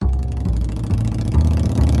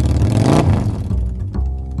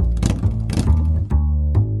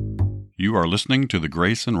You are listening to the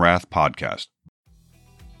Grace and Wrath podcast.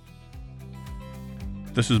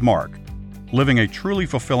 This is Mark. Living a truly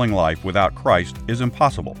fulfilling life without Christ is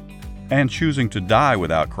impossible, and choosing to die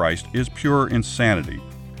without Christ is pure insanity.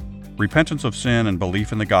 Repentance of sin and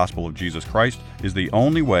belief in the gospel of Jesus Christ is the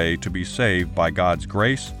only way to be saved by God's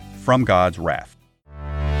grace from God's wrath.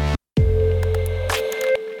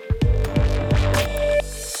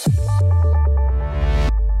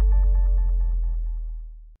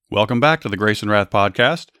 Welcome back to the Grace and Wrath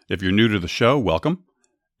podcast. If you're new to the show, welcome.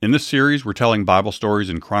 In this series, we're telling Bible stories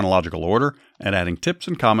in chronological order and adding tips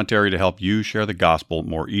and commentary to help you share the gospel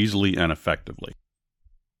more easily and effectively.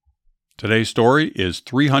 Today's story is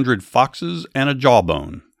 300 Foxes and a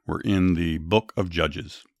Jawbone. We're in the book of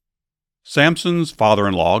Judges. Samson's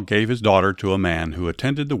father-in-law gave his daughter to a man who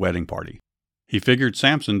attended the wedding party. He figured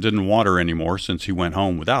Samson didn't want her anymore since he went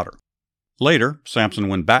home without her. Later, Samson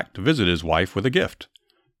went back to visit his wife with a gift.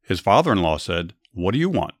 His father-in-law said, "What do you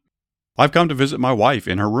want?" "I've come to visit my wife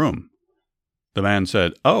in her room." The man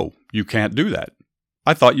said, "Oh, you can't do that.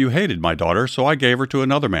 I thought you hated my daughter, so I gave her to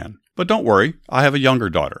another man. But don't worry, I have a younger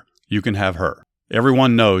daughter. You can have her.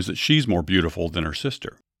 Everyone knows that she's more beautiful than her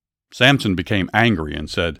sister." Samson became angry and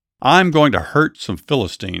said, "I'm going to hurt some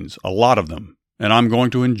Philistines, a lot of them, and I'm going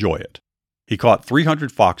to enjoy it." He caught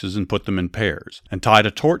 300 foxes and put them in pairs, and tied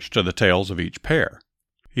a torch to the tails of each pair.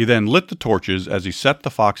 He then lit the torches as he set the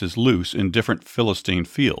foxes loose in different Philistine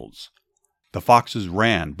fields. The foxes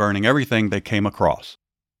ran, burning everything they came across.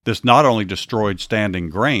 This not only destroyed standing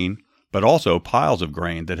grain, but also piles of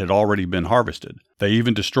grain that had already been harvested. They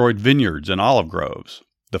even destroyed vineyards and olive groves.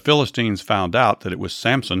 The Philistines found out that it was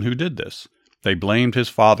Samson who did this. They blamed his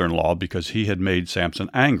father-in-law because he had made Samson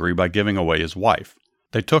angry by giving away his wife.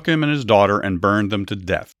 They took him and his daughter and burned them to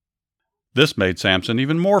death. This made Samson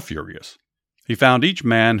even more furious. He found each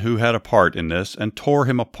man who had a part in this and tore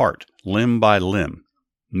him apart, limb by limb.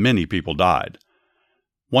 Many people died.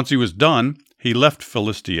 Once he was done, he left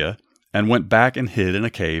Philistia and went back and hid in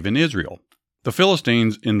a cave in Israel. The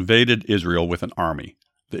Philistines invaded Israel with an army.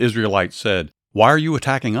 The Israelites said, "Why are you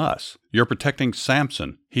attacking us? You're protecting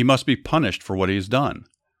Samson. He must be punished for what he has done."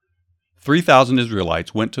 3,000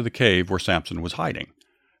 Israelites went to the cave where Samson was hiding.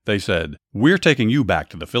 They said, "We're taking you back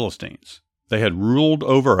to the Philistines. They had ruled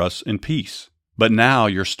over us in peace, but now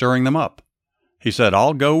you're stirring them up." He said,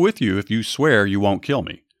 "I'll go with you if you swear you won't kill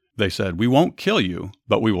me." They said, "We won't kill you,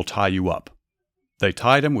 but we will tie you up." They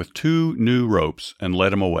tied him with 2 new ropes and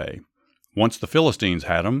led him away. Once the Philistines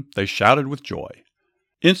had him, they shouted with joy.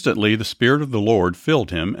 Instantly the Spirit of the Lord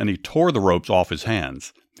filled him, and he tore the ropes off his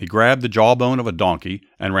hands. He grabbed the jawbone of a donkey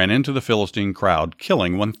and ran into the Philistine crowd,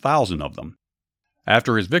 killing 1,000 of them.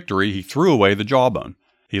 After his victory, he threw away the jawbone.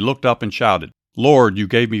 He looked up and shouted, "Lord, you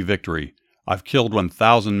gave me victory. I've killed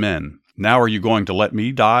 1,000 men. Now are you going to let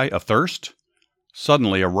me die of thirst?"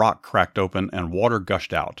 Suddenly a rock cracked open and water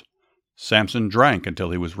gushed out. Samson drank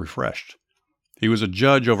until he was refreshed. He was a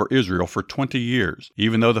judge over Israel for 20 years,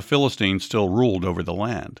 even though the Philistines still ruled over the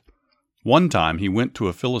land. One time he went to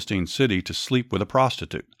a Philistine city to sleep with a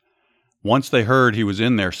prostitute. Once they heard he was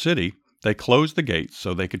in their city, they closed the gates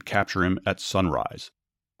so they could capture him at sunrise.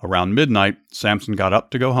 Around midnight, Samson got up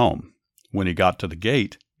to go home. When he got to the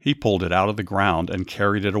gate, he pulled it out of the ground and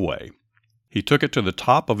carried it away. He took it to the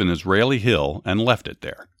top of an Israeli hill and left it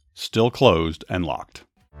there, still closed and locked.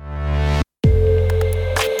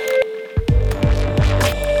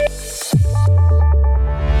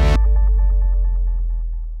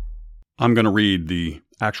 I'm going to read the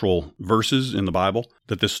actual verses in the Bible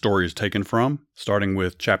that this story is taken from, starting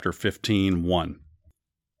with chapter 15:1.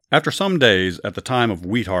 After some days, at the time of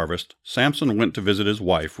wheat harvest, Samson went to visit his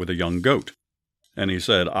wife with a young goat. And he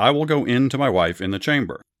said, "I will go in to my wife in the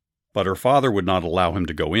chamber." But her father would not allow him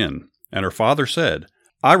to go in. And her father said,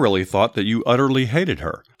 "I really thought that you utterly hated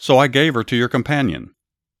her, so I gave her to your companion.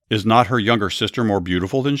 Is not her younger sister more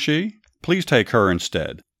beautiful than she? Please take her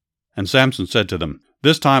instead." And Samson said to them,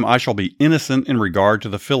 "This time I shall be innocent in regard to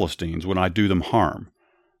the Philistines when I do them harm."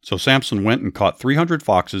 So Samson went and caught 300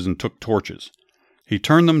 foxes and took torches. He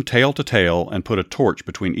turned them tail to tail and put a torch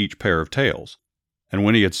between each pair of tails. And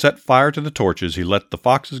when he had set fire to the torches, he let the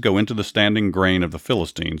foxes go into the standing grain of the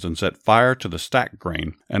Philistines and set fire to the stacked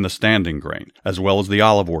grain and the standing grain, as well as the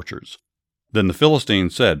olive orchards. Then the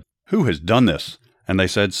Philistines said, "Who has done this?" And they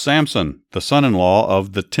said, "Samson, the son-in-law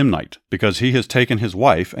of the Timnite, because he has taken his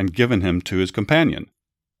wife and given him to his companion."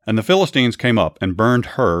 And the Philistines came up and burned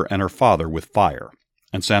her and her father with fire.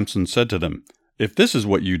 And Samson said to them, "If this is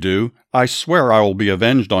what you do, I swear I will be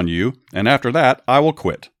avenged on you, and after that I will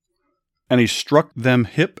quit." And he struck them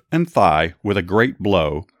hip and thigh with a great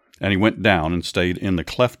blow, and he went down and stayed in the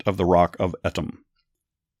cleft of the rock of Etam.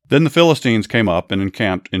 Then the Philistines came up and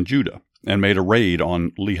encamped in Judah, and made a raid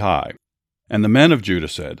on Lehi. And the men of Judah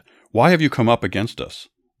said, "Why have you come up against us?"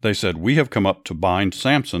 They said, "We have come up to bind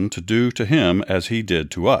Samson to do to him as he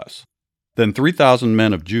did to us." Then 3,000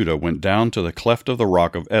 men of Judah went down to the cleft of the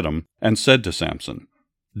rock of Edom, and said to Samson,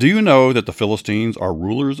 "Do you know that the Philistines are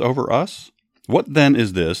rulers over us? What then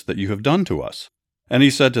is this that you have done to us?" And he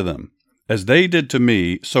said to them, "As they did to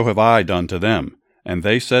me, so have I done to them." And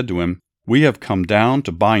they said to him, "We have come down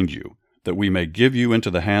to bind you, that we may give you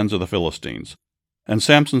into the hands of the Philistines." And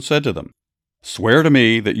Samson said to them, "Swear to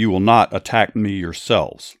me that you will not attack me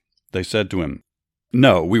yourselves." They said to him,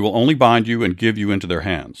 "No, we will only bind you and give you into their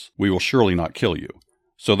hands. We will surely not kill you."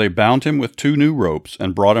 So they bound him with 2 new ropes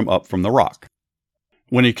and brought him up from the rock.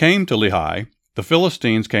 When he came to Lehi, the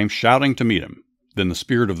Philistines came shouting to meet him. Then the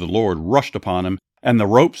Spirit of the Lord rushed upon him, and the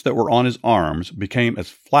ropes that were on his arms became as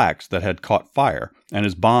flax that had caught fire, and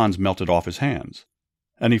his bonds melted off his hands.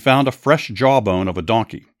 And he found a fresh jawbone of a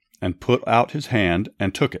donkey, and put out his hand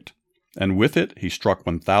and took it. And with it he struck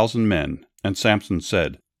 1,000 men. And Samson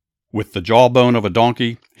said, "With the jawbone of a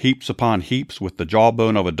donkey, heaps upon heaps, with the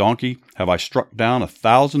jawbone of a donkey, have I struck down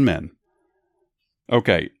 1,000 men."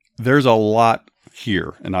 Okay, there's a lot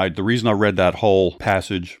here, and the reason I read that whole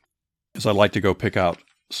passage is I like to go pick out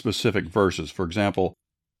specific verses. For example,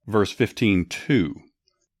 verse 15:2.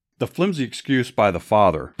 The flimsy excuse by the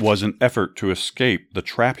father was an effort to escape the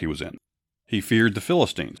trap he was in. He feared the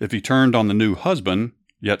Philistines. If he turned on the new husband,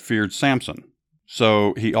 yet feared Samson.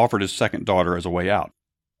 So he offered his second daughter as a way out.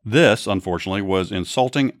 This, unfortunately, was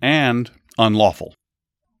insulting and unlawful.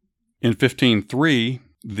 In 15:3,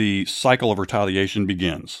 the cycle of retaliation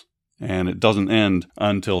begins, and it doesn't end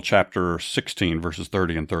until chapter 16, verses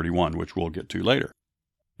 30 and 31, which we'll get to later.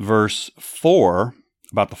 Verse 4,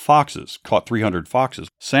 about the foxes, caught 300 foxes.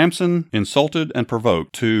 Samson, insulted and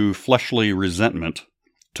provoked to fleshly resentment,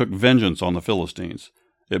 took vengeance on the Philistines.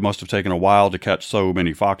 It must have taken a while to catch so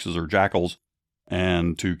many foxes or jackals,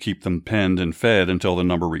 and to keep them penned and fed until the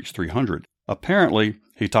number reached 300. Apparently,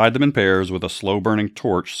 he tied them in pairs with a slow-burning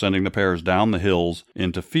torch, sending the pairs down the hills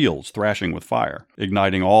into fields, thrashing with fire,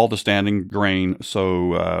 igniting all the standing grain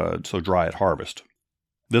so dry at harvest.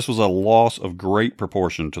 This was a loss of great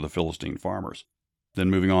proportion to the Philistine farmers. Then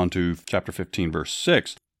moving on to chapter 15, verse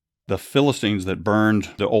 6, the Philistines that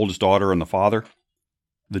burned the oldest daughter and the father.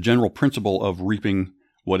 The general principle of reaping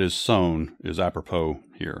what is sown is apropos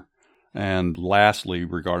here. And lastly,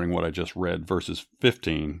 regarding what I just read, verses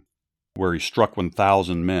 15, where he struck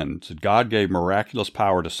 1,000 men, said God gave miraculous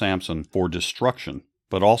power to Samson for destruction,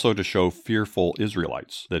 but also to show fearful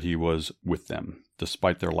Israelites that he was with them,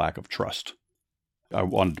 despite their lack of trust. I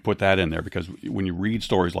wanted to put that in there because when you read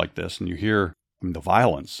stories like this and you hear the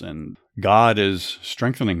violence, and God is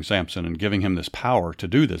strengthening Samson and giving him this power to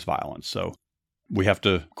do this violence. So we have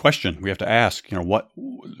to question, we have to ask,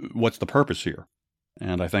 what's the purpose here?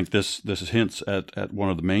 And I think this hints at one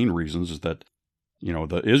of the main reasons is that,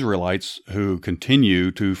 the Israelites who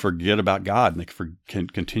continue to forget about God, and they can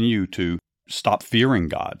continue to stop fearing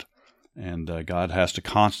God. And God has to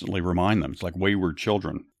constantly remind them. It's like wayward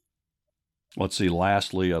children. Let's see,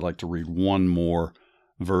 lastly, I'd like to read one more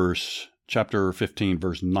verse, chapter 15,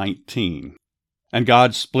 verse 19. And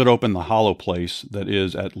God split open the hollow place that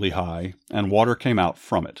is at Lehi, and water came out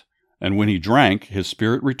from it. And when he drank, his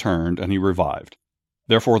spirit returned, and he revived.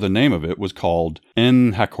 Therefore the name of it was called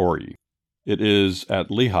En-Hakkore. It is at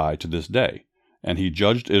Lehi to this day. And he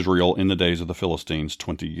judged Israel in the days of the Philistines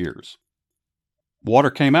 20 years. Water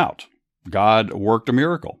came out. God worked a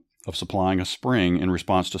miracle of supplying a spring in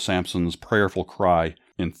response to Samson's prayerful cry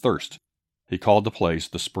in thirst. He called the place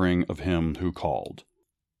the spring of him who called.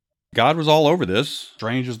 God was all over this.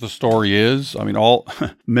 Strange as the story is,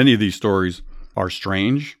 many of these stories are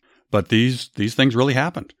strange, but these things really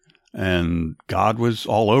happened, and God was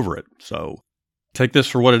all over it. So take this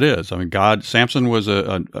for what it is. Samson was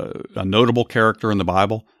a notable character in the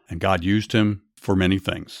Bible, and God used him for many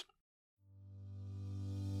things.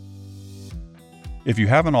 If you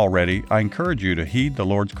haven't already, I encourage you to heed the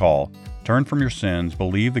Lord's call, turn from your sins,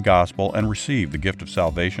 believe the gospel, and receive the gift of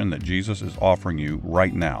salvation that Jesus is offering you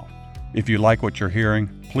right now. If you like what you're hearing,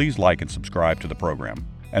 please like and subscribe to the program,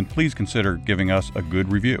 and please consider giving us a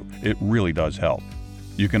good review. It really does help.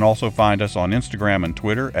 You can also find us on Instagram and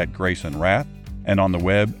Twitter at Grace and Wrath, and on the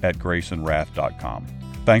web at graceandwrath.com.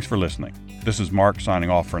 Thanks for listening. This is Mark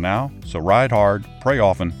signing off for now, so ride hard, pray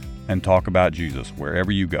often, and talk about Jesus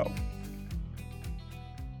wherever you go.